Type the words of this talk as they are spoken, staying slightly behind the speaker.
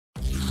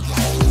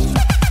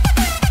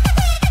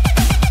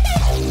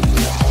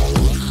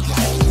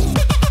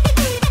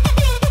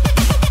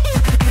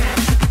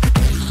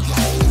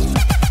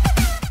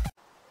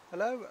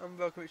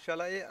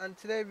Charlotte, and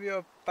today we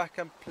are back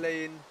and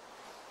playing.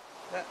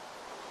 Uh,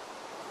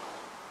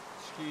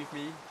 excuse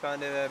me,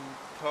 trying to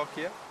talk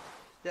here.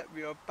 Yep,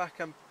 we are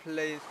back and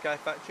playing Sky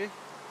Factory.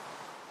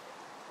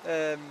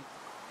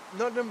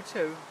 Not number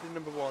 2, the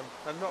number 1.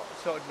 I'm not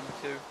started number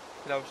 2,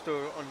 but I was still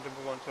on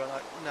number 1, so I'm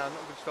like, no, I'm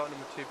not going to start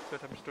number 2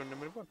 because I'm still on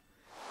number 1.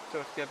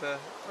 So together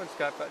on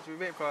Sky Factory, we're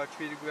waiting for our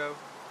tree to grow.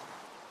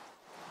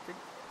 I think.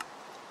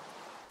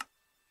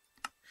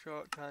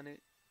 Short, tiny,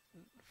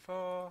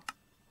 4.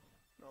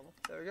 Normal.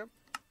 There we go.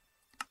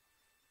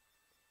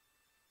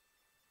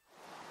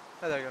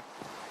 Oh, there we go.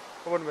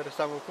 I wonder where the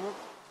sound will come up.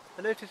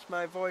 I noticed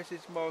my voice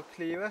is more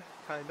clearer,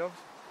 kind of.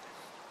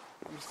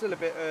 I'm still a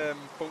bit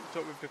bunked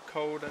up with the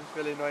cold and it's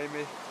really annoying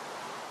me.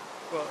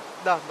 But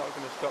that's not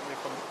going to stop me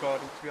from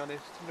recording, to be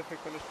honest. Nothing's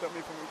going to stop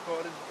me from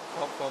recording.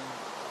 Apart from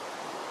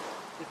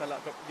if my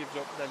laptop gives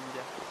up, then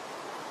yeah.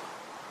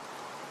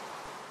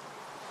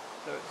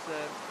 So it's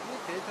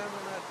daytime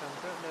or night time,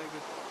 I don't know.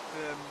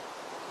 The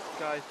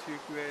sky's too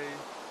grey.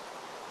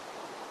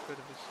 Bit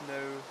of the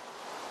snow.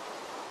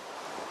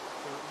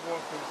 So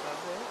walk inside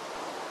there.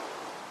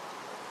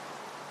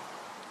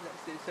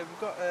 Let's see. So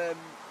we've got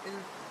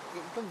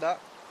we've done that.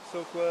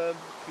 Silkworm.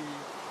 We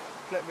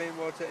collect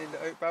rainwater in the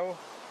oak barrel.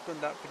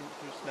 Done that. Put it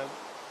through snow.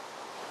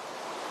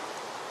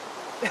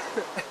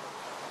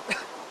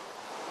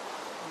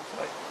 I'm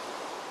sorry.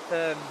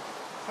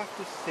 Craft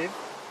a sieve.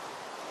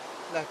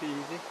 That'd be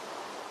easy.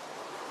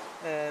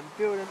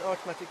 Build an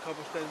automatic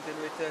cobblestone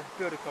generator.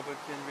 Build a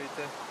cobblestone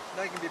generator.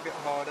 That can be a bit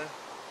harder.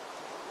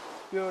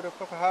 Build a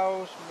proper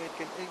house, make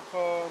an ink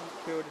farm,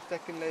 build a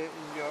second layer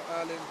in your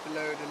island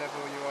below the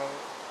level you are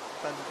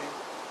standing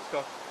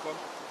stuff from.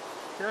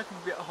 So that can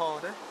be a bit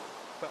harder,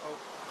 but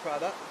I'll try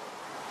that.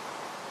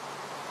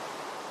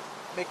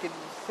 Making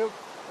silk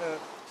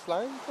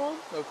slime farm,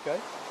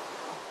 okay.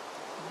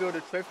 Build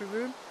a trophy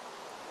room.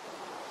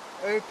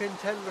 Open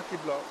 10 lucky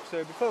blocks,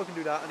 so before I can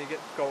do that I need to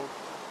get gold.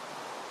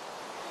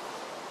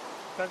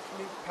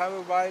 Transmute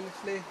power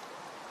wirelessly.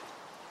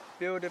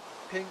 Build a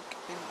pink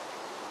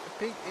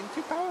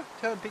into power?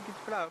 Turn pink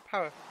into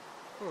power.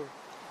 Oh,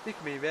 this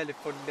could be a really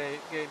fun game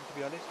to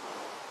be honest.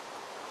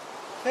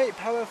 Take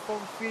power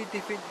from 3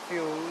 different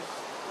fuels.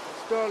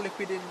 Store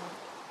liquid in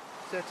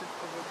certain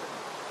other.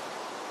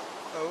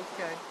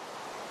 Okay.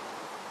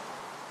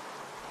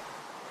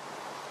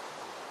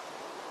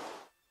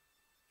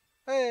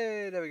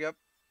 Hey, there we go.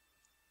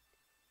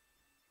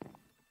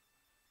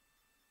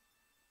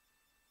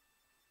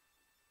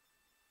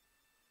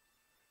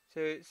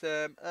 So it's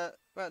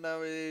right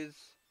now is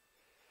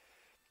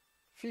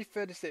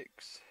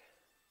 3:36.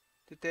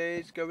 The day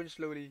is going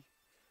slowly,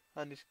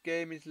 and this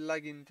game is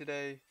lagging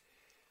today.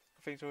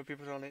 I think some of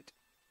people's on it.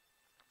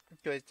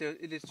 Okay,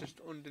 it is just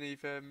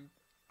underneath.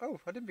 Oh,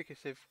 I didn't pick a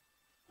sieve.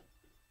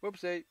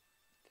 Whoopsie.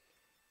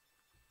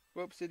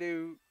 Whoopsie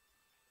doo.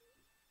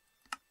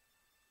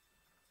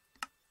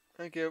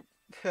 Thank you.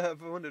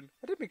 I've wondered.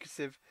 I didn't make a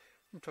sieve.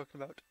 What I'm talking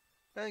about.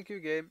 Thank you,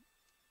 game.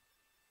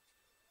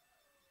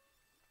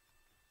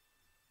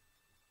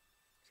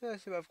 So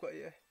let's see what I've got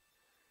here.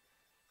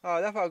 Oh,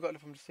 that's what I've got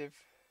from the sieve.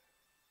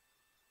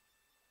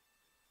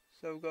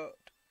 So I've got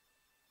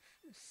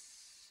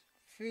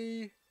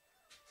 3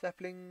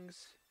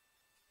 saplings.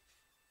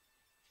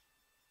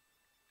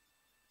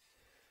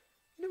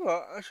 You know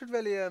what? I should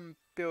really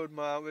build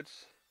more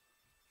outwards.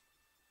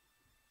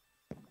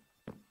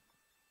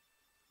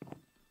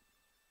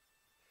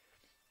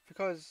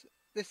 Because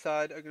this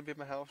side are going to be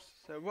my house.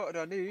 So what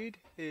I need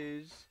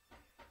is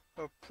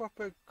a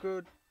proper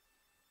good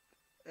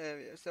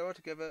area. So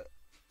altogether,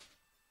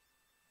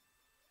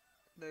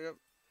 there you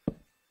go.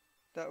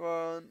 That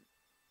one.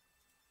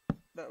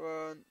 That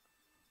one.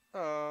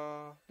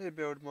 Oh, need to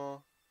build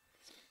more.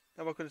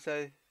 And what can I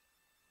say?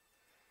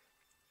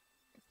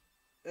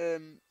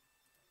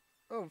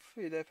 Oh,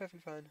 3 there, perfectly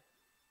fine.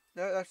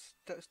 No, that's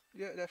that's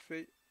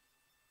 3.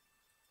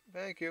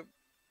 Thank you.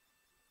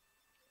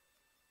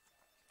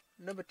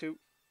 Number 2,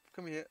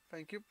 come here.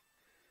 Thank you.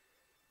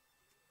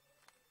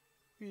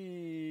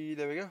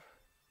 There we go.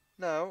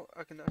 Now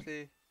I can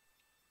actually.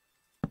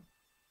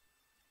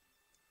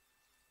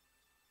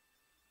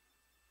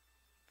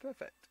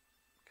 Perfect.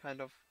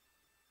 Kind of.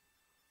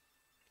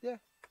 Yeah,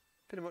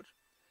 pretty much.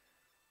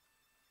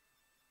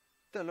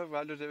 Don't look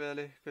right, does it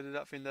really? Because of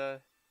that thing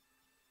there.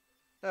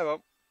 Oh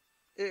well.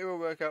 It will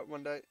work out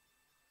one day.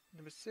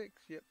 Number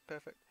 6, yep,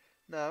 perfect.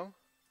 Now.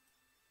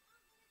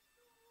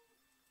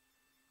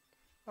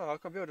 Oh, I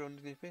can build it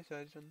underneath me, so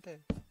it's on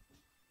there.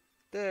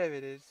 There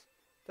it is.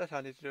 That's how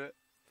I need to do it.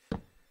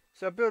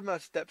 So I build my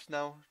steps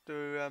now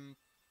to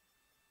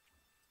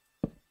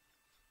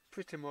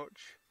pretty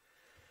much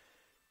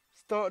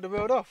start the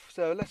world off.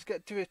 So let's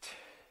get to it.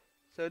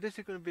 So this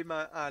is going to be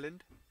my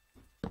island,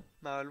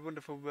 my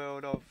wonderful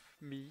world of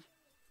me.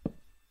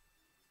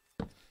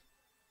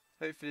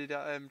 Hopefully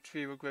that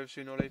tree will grow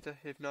sooner or later.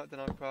 If not,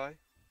 then I'll cry.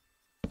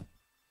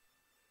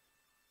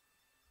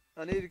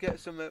 I need to get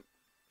some.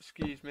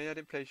 Excuse me, I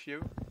didn't place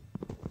you.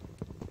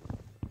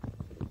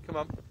 Come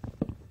on.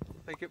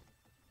 Thank you.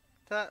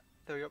 There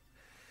we go.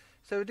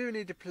 So we do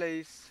need to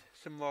place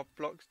some more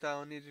blocks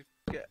down. Need to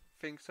get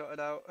things sorted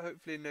out.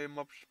 Hopefully no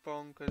mobs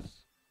spawn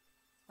because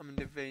I'm in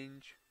the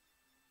range.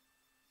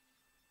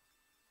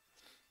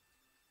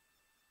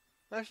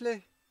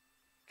 Actually,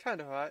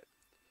 kind of alright.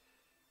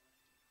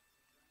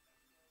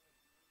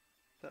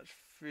 That's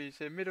 3.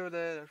 So middle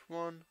there, that's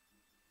 1,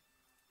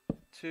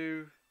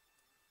 2,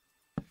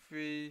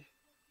 3,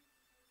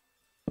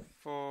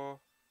 4,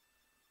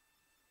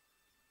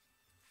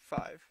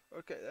 5.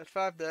 Okay, that's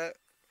 5 there,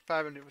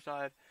 5 on the other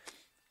side.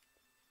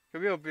 So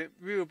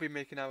we'll be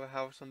making our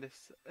house on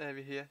this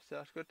area here, so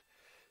that's good. So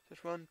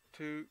that's 1,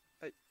 2,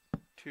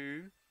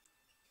 2,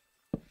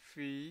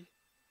 3,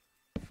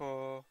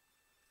 4,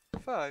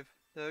 5.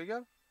 There we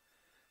go.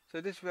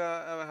 So this is where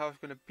our house is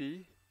going to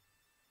be.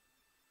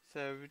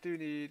 So we do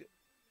need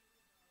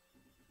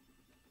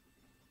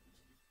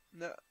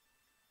no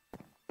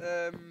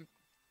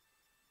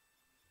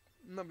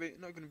not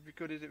going to be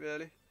good, is it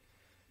really?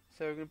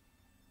 So we're going to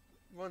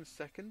 1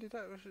 second. Is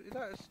that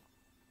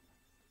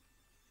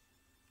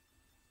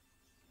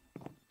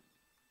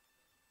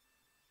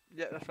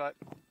yeah, that's right.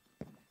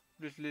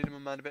 Just losing my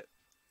mind a bit.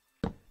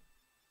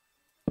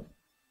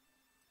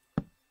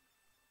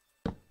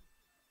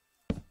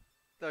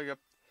 There we go.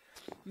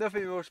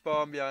 Nothing will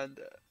spawn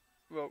behind.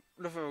 Well,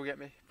 nothing will get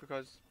me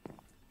because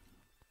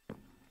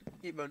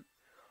it won't.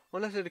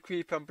 Unless the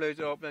creeper blows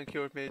it up and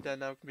kills me,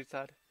 then I can be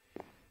sad.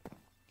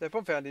 There's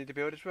one thing I need to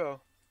build as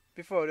well.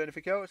 Before I do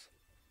anything else.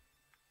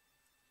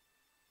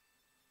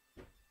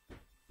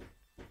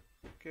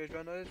 Okay,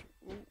 around those.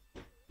 Ooh.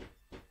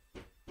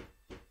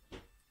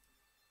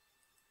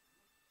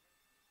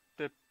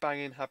 The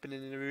banging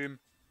happening in the room.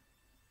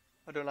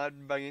 I don't like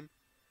banging.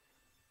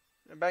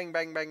 Bang,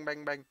 bang, bang,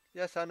 bang, bang.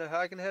 Yes, I know.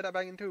 I can hear that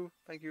banging too.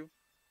 Thank you.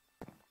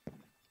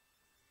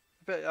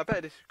 I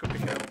bet this could be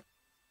shown.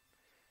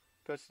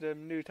 But it's the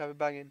new type of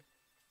banging.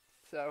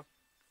 So,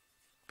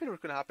 pretty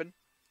much gonna happen.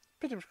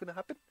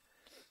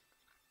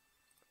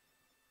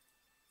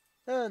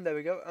 And there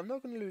we go. I'm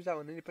not gonna lose that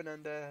one. Any put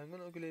on there. I'm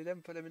not gonna lose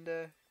them. Put them in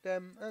there.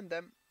 Them and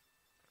them.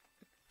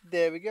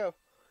 There we go.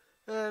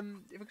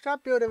 If we try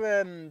to build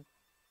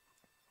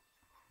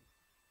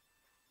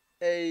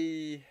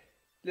a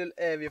little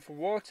area for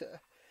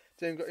water,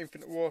 then we've got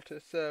infinite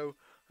water. So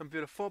I'm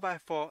build a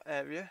 4x4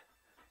 area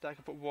that I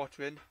can put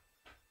water in,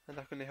 and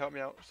that's gonna help me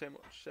out so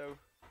much. So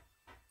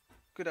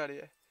good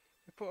idea.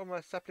 I put all my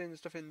saplings and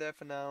stuff in there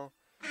for now.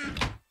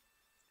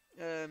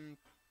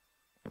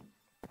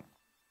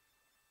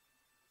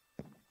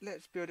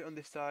 Let's build it on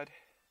this side.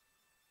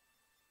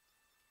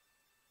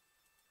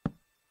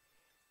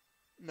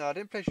 No, I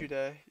didn't place you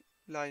there.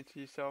 Lying to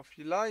yourself.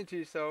 You're lying to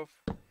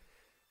yourself.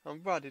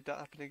 Why did that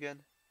happen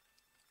again?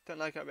 Don't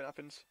like it when it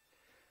happens.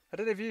 I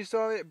don't know if you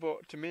saw it,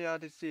 but to me I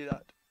did see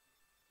that.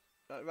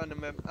 Like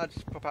random, I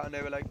just pop out and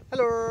they were like,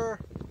 hello!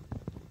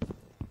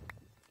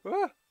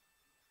 Whoa!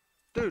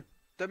 Dude,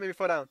 don't make me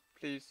fall down,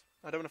 please.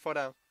 I don't want to fall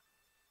down.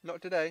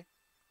 Not today.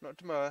 Not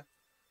tomorrow.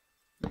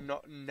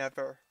 Not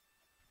never.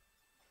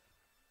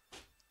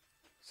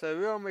 So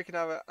we are making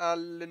our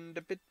island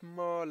a bit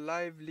more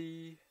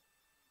lively.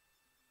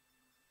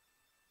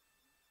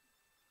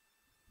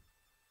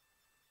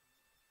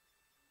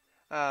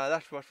 Ah,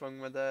 that's what's wrong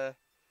with the...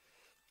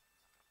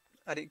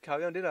 I didn't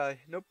carry on, did I?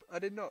 Nope, I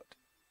did not.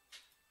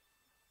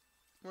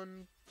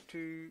 1,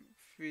 2,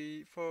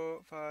 3, 4,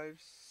 5,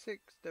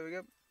 6. There we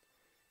go.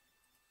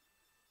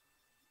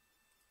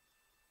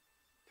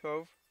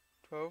 12.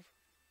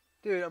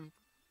 Dude, I'm...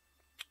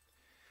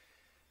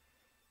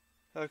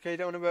 Okay, you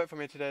don't want to work for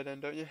me today then,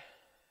 don't you?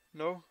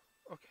 No?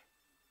 Okay.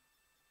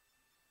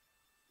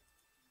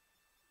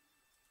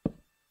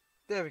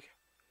 There we go.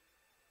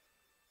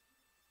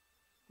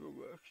 Will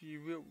work,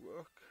 you will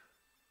work.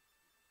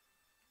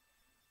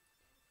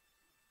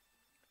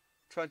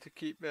 Trying to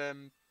keep,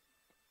 is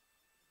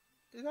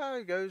that how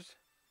it goes?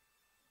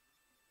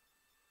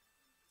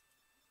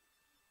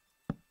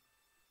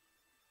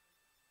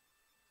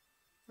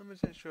 I'm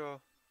not sure.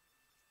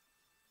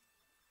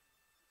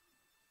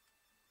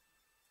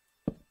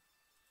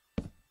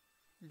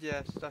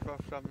 Yes, that's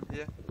what I'm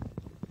here.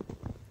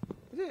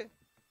 Is it?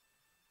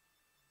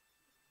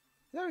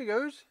 There he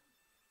goes.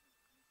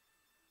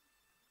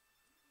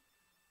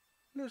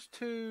 Looks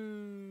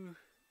too...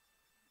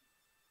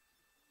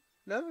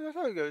 No, that's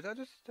how it goes. That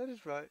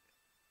is right.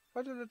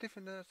 Why does it look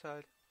different on that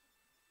side?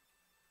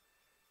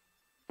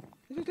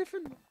 Is it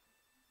different?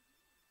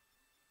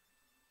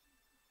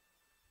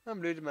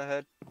 I'm losing my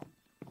head.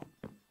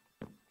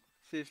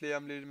 Seriously,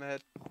 I'm losing my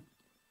head.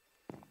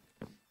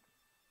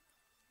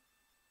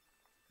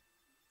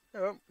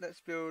 Oh well,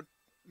 let's build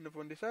another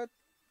one this side.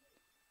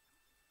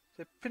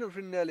 So pretty much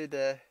nearly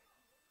there.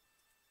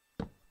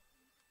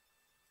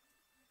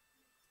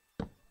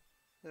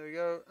 There we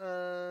go,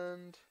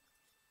 and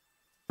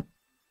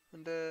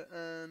under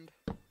and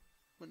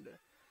under.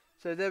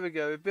 So there we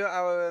go. We built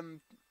our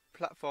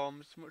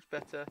platforms much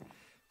better.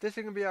 This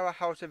is gonna be our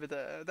house over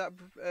there. That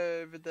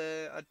over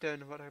there, I don't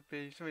know what that'd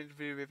be. Something to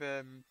do with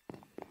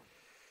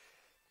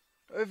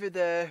over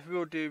there.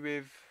 We'll do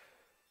with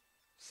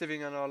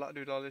sieving and all that.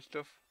 Do all this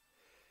stuff.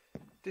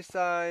 This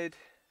side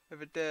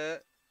over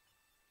there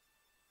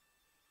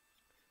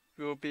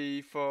will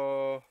be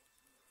for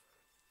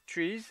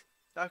trees.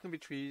 That can be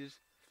trees.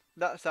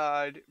 That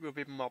side will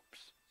be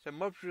mobs. So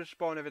mobs will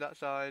spawn over that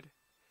side.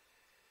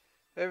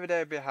 Over there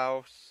will be a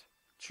house.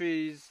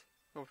 Trees.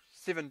 Oh,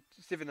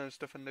 sieving and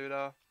stuff and do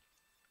that.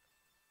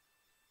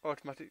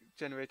 Automatic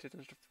generators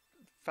and stuff.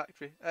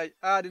 Factory. Hey,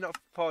 I did not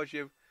pause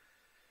you.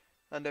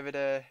 And over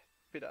there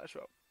be that as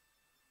well.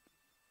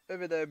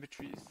 Over there will be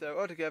trees. So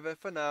altogether,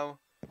 for now,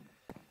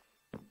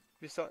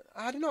 we start.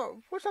 I don't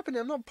know. What's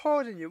happening? I'm not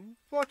pausing you.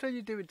 What are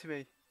you doing to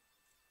me?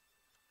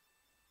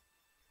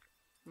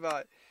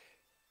 Right.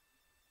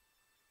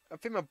 I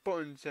think my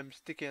button's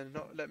sticky and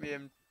not let me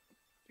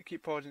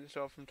keep pausing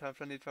itself sometimes.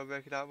 I need to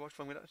work it out. What's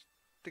wrong with that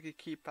sticky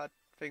keypad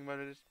thing?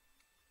 Where it is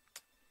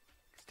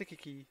sticky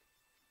key.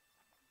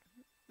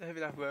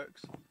 Hopefully that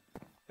works.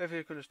 Hopefully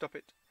we're going to stop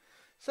it.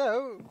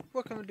 So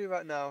what can we do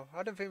right now?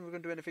 I don't think we're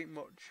going to do anything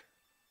much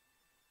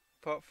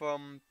apart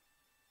from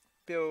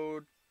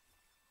build.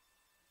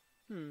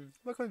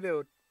 What can we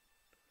build?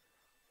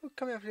 What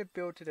can we actually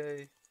build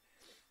today?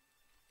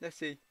 Let's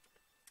see.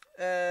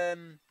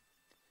 Maybe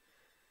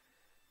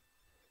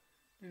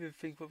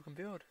think what we can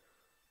build.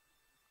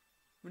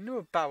 We know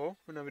a barrel.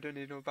 Well, no, we don't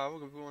need no barrel.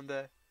 We'll go on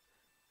there.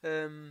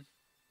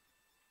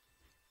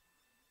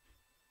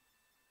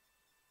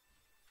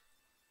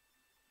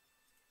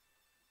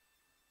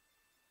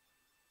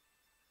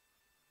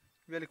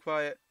 Really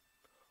quiet.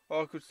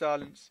 Awkward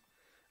silence.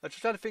 I just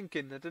started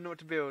thinking. I don't know what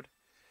to build.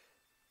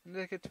 Let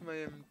me get to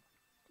my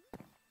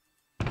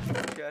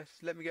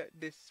chest. Let me get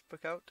this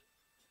book out.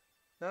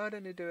 No, I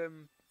don't need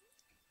to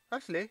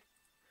Actually.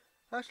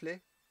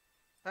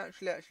 Let's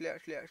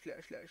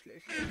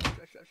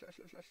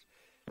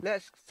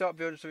start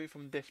building something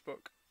from this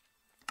book.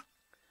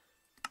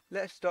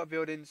 Let's start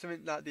building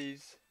something like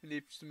these. We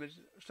need some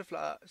stuff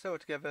like that. So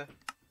together,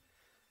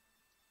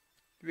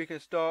 we can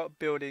start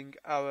building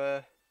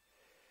our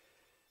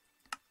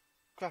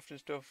crafting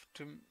stuff.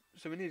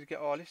 So we need to get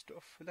all this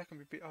stuff. That can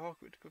be a bit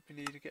awkward because we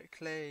need to get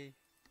clay.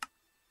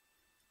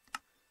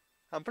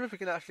 And plus we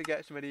can actually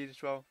get some of these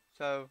as well.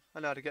 So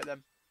I know how to get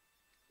them.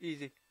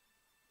 Easy.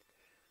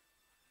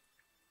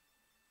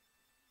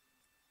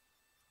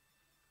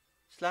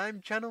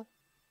 Slime channel?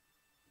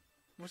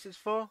 What's it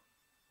for?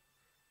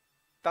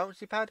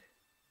 Bouncy pad?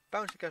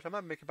 Bouncy castle. I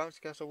might make a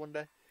bouncy castle one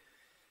day.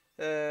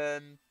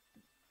 A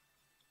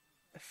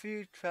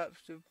few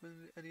traps to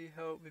any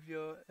help with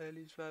your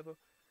early survival.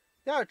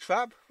 Yeah, a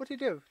trap? What do you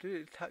do? Do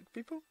you attack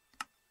people?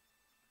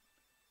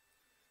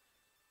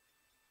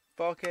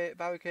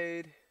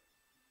 Barricade.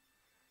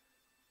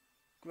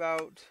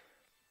 Grout.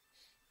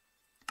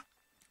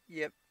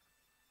 Yep.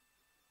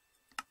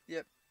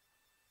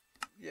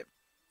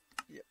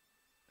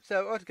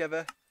 So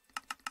altogether,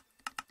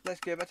 let's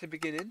go back to the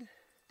beginning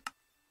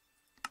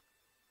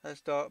and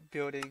start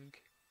building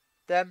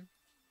them.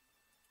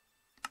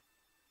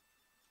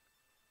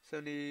 So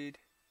need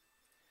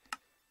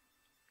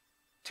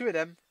 2 of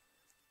them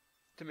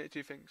to make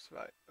 2 things.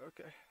 Right,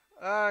 okay.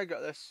 I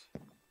got this.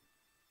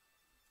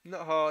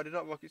 Not hard, it's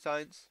not rocket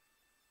science.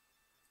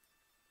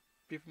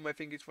 People might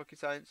think it's rocket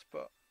science,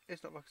 but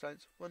it's not rocket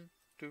science. 1,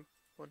 2,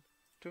 1,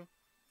 2.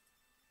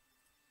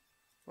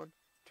 1,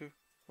 2,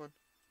 1,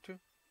 2.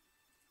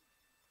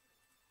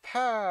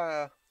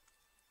 Pa!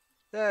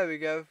 There we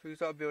go. We can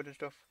start building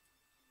stuff.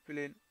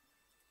 Brilliant.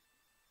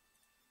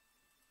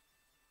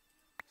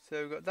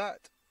 So we've got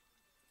that.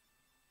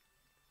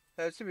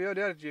 So we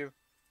already added you. What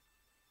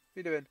are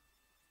you doing?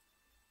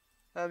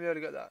 And we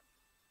already got that.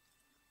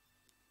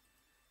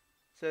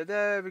 So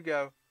there we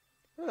go.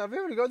 Oh, have we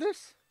already got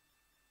this?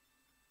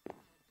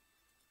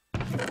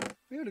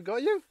 We already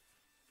got you?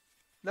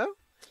 No?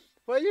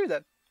 What are you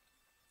then?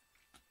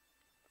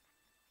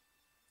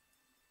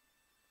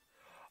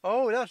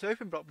 Oh, that's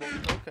open block book.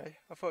 Okay,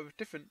 I thought it was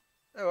different.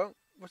 Oh well,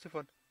 what's the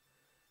fun?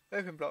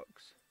 Open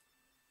blocks.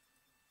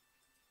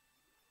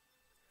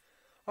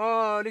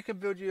 Oh, they can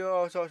build you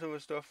all sorts of other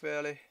stuff,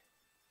 really.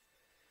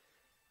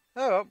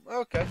 Oh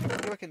well, okay,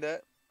 you're working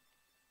there.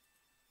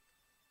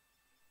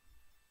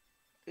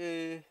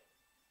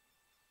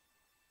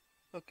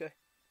 Okay.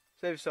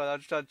 Save aside, I'll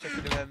just try to check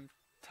the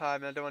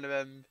time. I don't want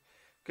to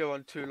go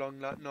on too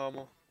long like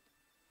normal.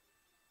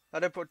 I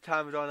don't put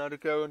timers on, I'll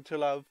just go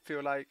until I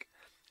feel like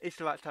it's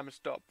the right time to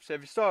stop. So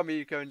if you saw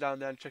me going down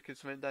there and checking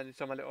something, then you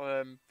saw my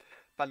little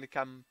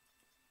Bandicam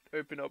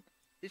open up.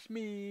 It's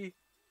me.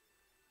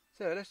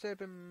 So let's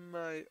open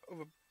my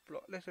other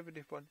block. Let's open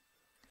this one.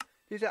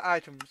 These are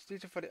items.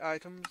 These are for the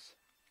items.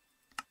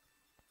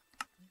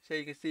 So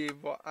you can see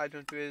what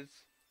items there is.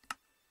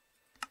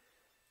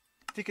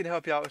 They can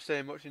help you out with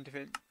so much in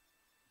different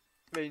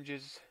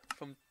ranges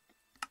from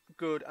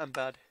good and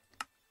bad.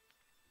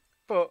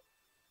 But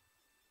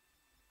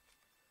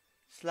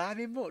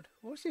slimy mud,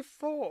 what's it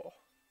for?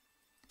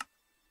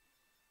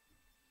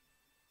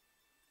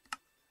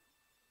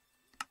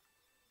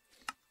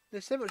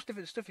 There's so much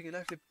different stuff you can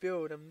actually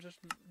build. I'm just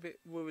a bit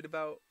worried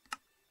about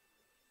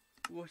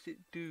what's it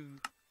do.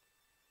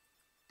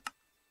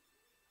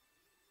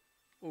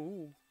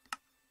 Ooh.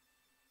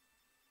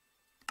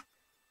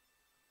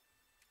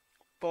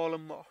 ball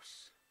of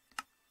moss.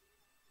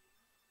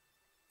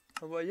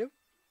 And what are you?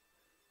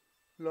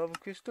 Lava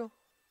crystal.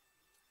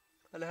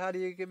 And how do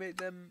you make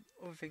them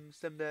other things,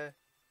 them there?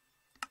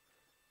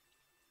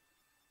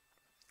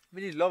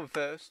 We need lava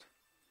first.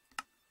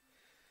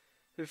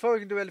 Before we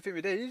can do anything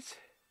with these,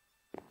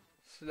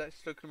 so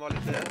let's look at them all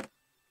in there.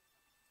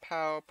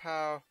 Pow,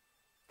 pow,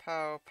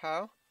 pow,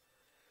 pow.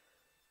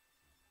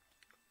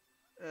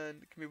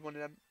 And give me one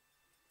of them.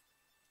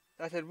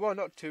 I said one,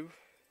 not two.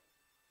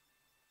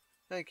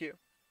 Thank you.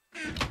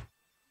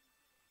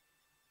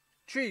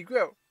 Tree,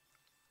 grow.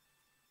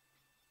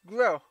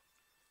 Grow.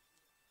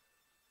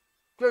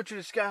 Grow to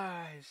the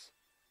skies.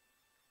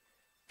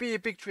 Be a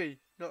big tree.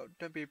 No,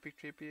 don't be a big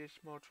tree, be a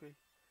small tree.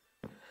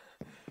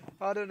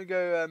 I don't want to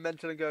go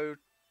mental and go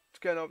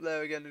going up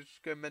there again and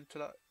just go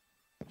mental at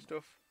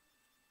stuff.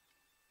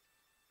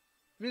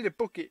 We need a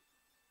bucket.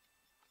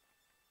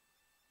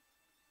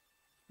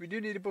 We do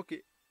need a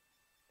bucket.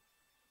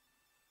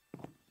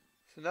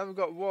 So now we've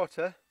got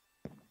water.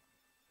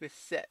 We're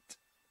set.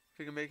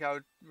 We can make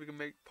part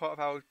of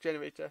our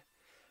generator.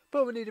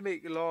 But we need to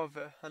make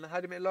lava. And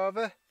how do you make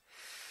lava?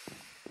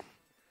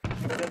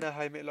 I don't know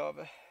how you make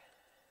lava.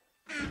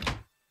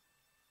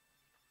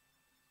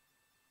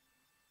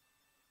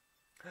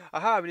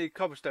 Aha, we need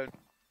cobblestone.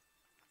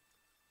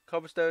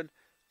 Cobblestone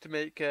to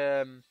make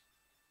 1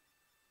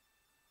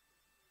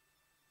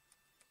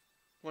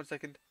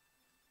 second.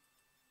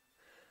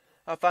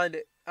 I'll find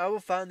it. I will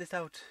find this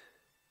out.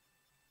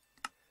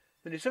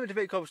 We need something to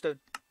make cobblestone.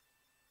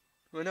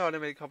 Well, no, I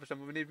don't make cobblestone,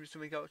 but we need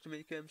something else to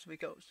make something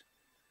else.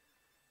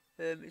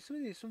 It's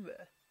something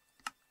somewhere.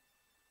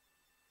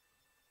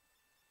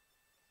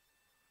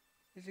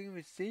 Is it going to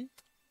be C?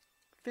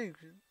 I think.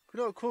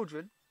 Not a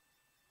cauldron.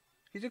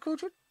 Is it a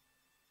cauldron?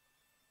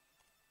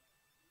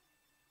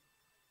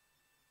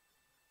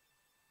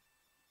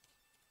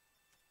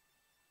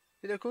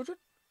 Is it a cauldron?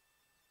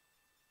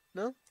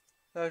 No?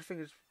 I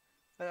think it's.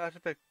 I have to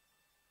play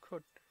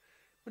cod.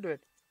 What do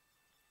it?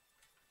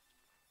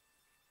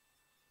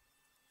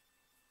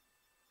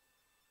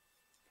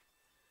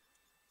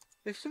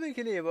 There's something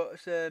in here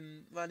what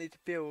I need to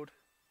build.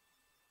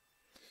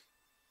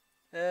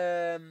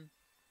 Where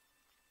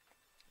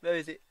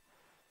is it?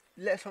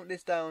 Let's hunt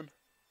this down.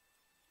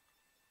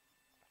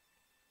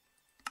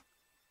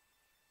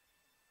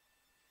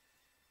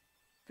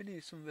 We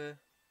need somewhere.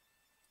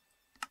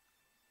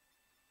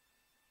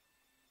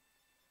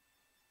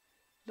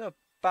 Not a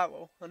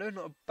barrel. I know it's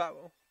not a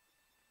barrel.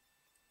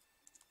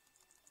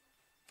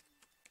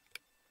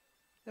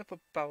 Let's put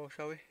a barrel,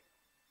 shall we?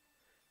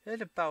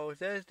 There's a barrel.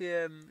 There's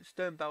the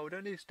stone barrel. We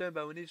don't need a stone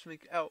barrel. We need something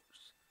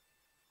else.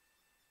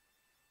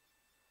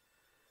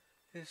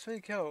 There's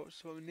something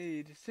else. What we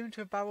need. It's similar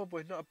to a barrel, but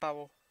it's not a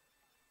barrel.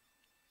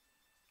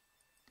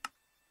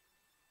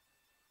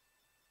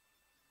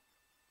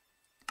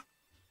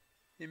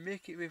 You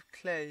make it with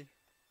clay.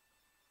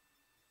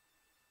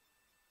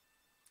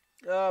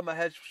 Oh, my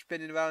head's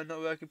spinning around,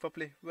 not working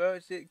properly. Where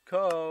is it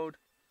called?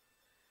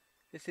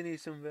 It's in here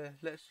somewhere.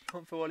 Let's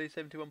hunt for all these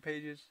 71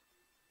 pages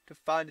to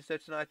find a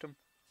certain item.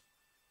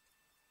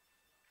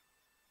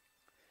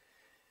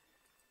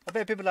 I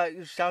bet people like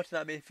shouting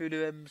at me through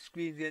the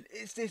screens again.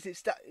 It's this,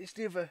 it's that, it's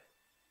the other.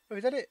 Oh,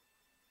 is that it?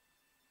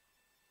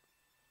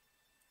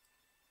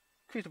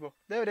 Crucible.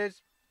 There it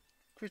is.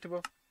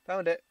 Crucible.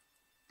 Found it.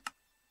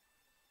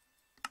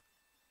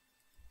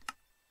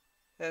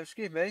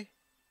 Excuse me.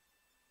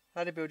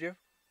 How do I build you?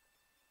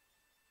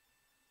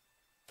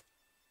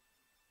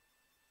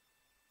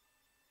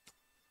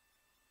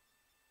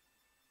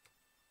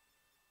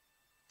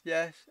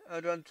 Yes, I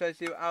want to try to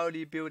see how do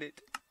you build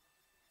it.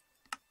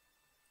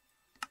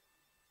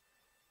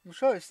 I'm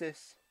sure it's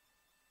this.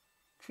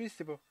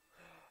 Crucible.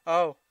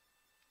 Oh.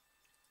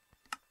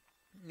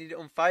 Need it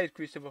on fire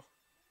crucible.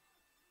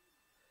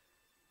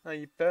 Oh,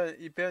 you burn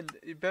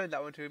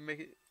that one to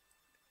make it.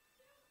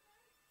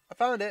 I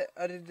found it.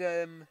 I did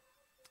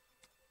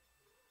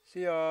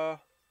CR.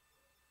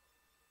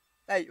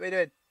 Hey, what are you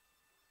doing?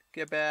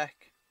 Get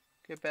back.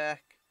 Get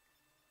back.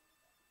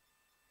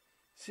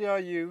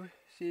 CRUC,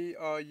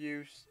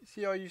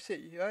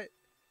 right?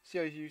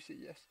 CRUC,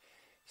 yes.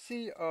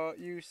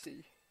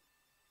 CRUC.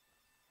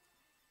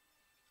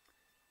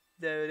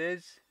 There it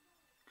is.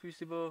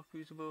 Crucible,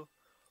 crucible.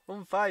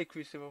 On fire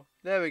crucible.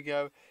 There we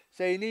go.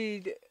 So you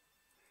need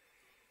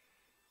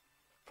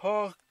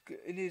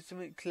you need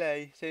something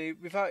clay. So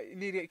without you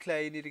need to get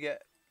clay, you need to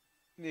get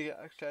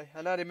clay.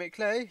 And how do you make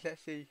clay?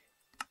 Let's see.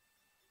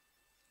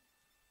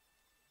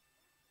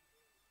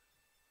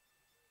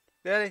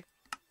 Really?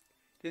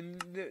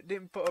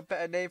 Didn't put a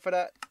better name for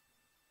that.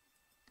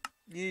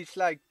 You need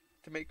slag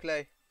to make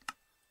clay.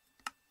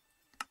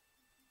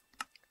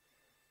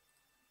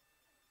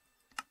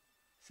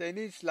 So you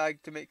need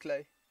slag to make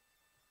clay.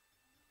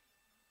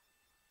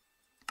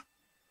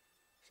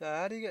 So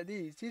how do you get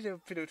these? These are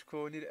pretty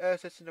cool. You need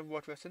earth essence and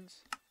water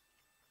essence.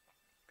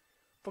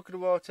 Bucket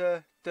of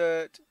water,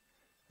 dirt,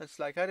 and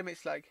slag. How do you make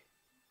slag?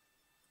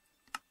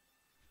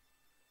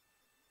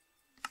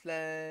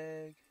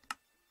 Slag.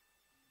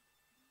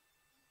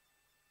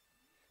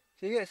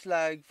 So you get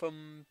slag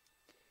from...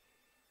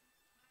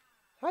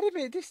 How do you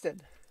make this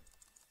then?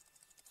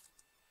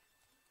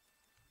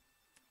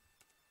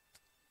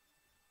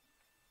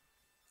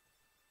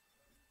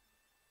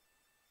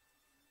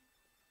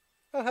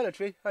 Oh, hello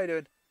tree. How you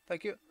doing?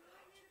 Thank you.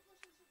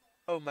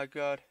 Oh my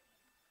god.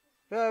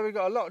 Yeah, we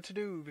got a lot to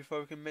do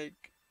before we can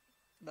make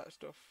that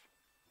stuff.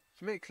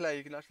 To make clay,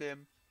 you can actually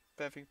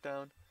burn things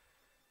down.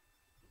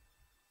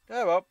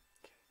 Oh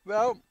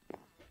well,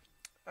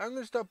 I'm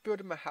gonna start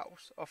building my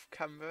house off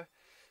camera,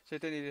 so you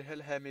don't need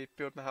to hear me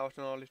build my house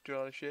and all this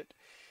shit.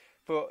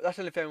 But that's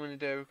the only thing I'm gonna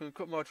do. We're gonna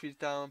cut more trees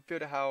down,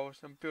 build a house,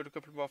 and build a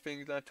couple more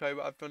things, and I'll tell you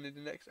what I've done in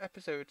the next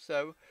episode.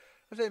 So,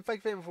 I'm saying thank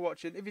you very much for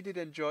watching. If you did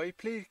enjoy,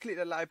 please click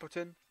the like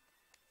button,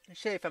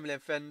 share with family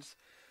and friends.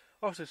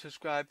 Also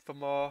subscribe for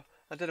more.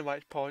 I don't know why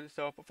it's paused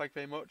itself, but thank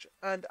you very much.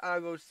 And I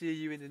will see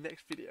you in the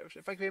next video.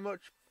 So thank you very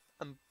much,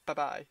 and bye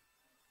bye.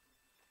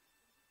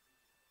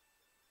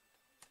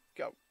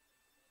 Go.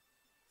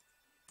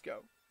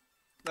 Go.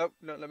 Nope,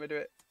 don't let me do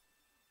it.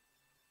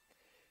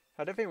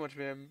 I don't think I want to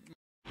be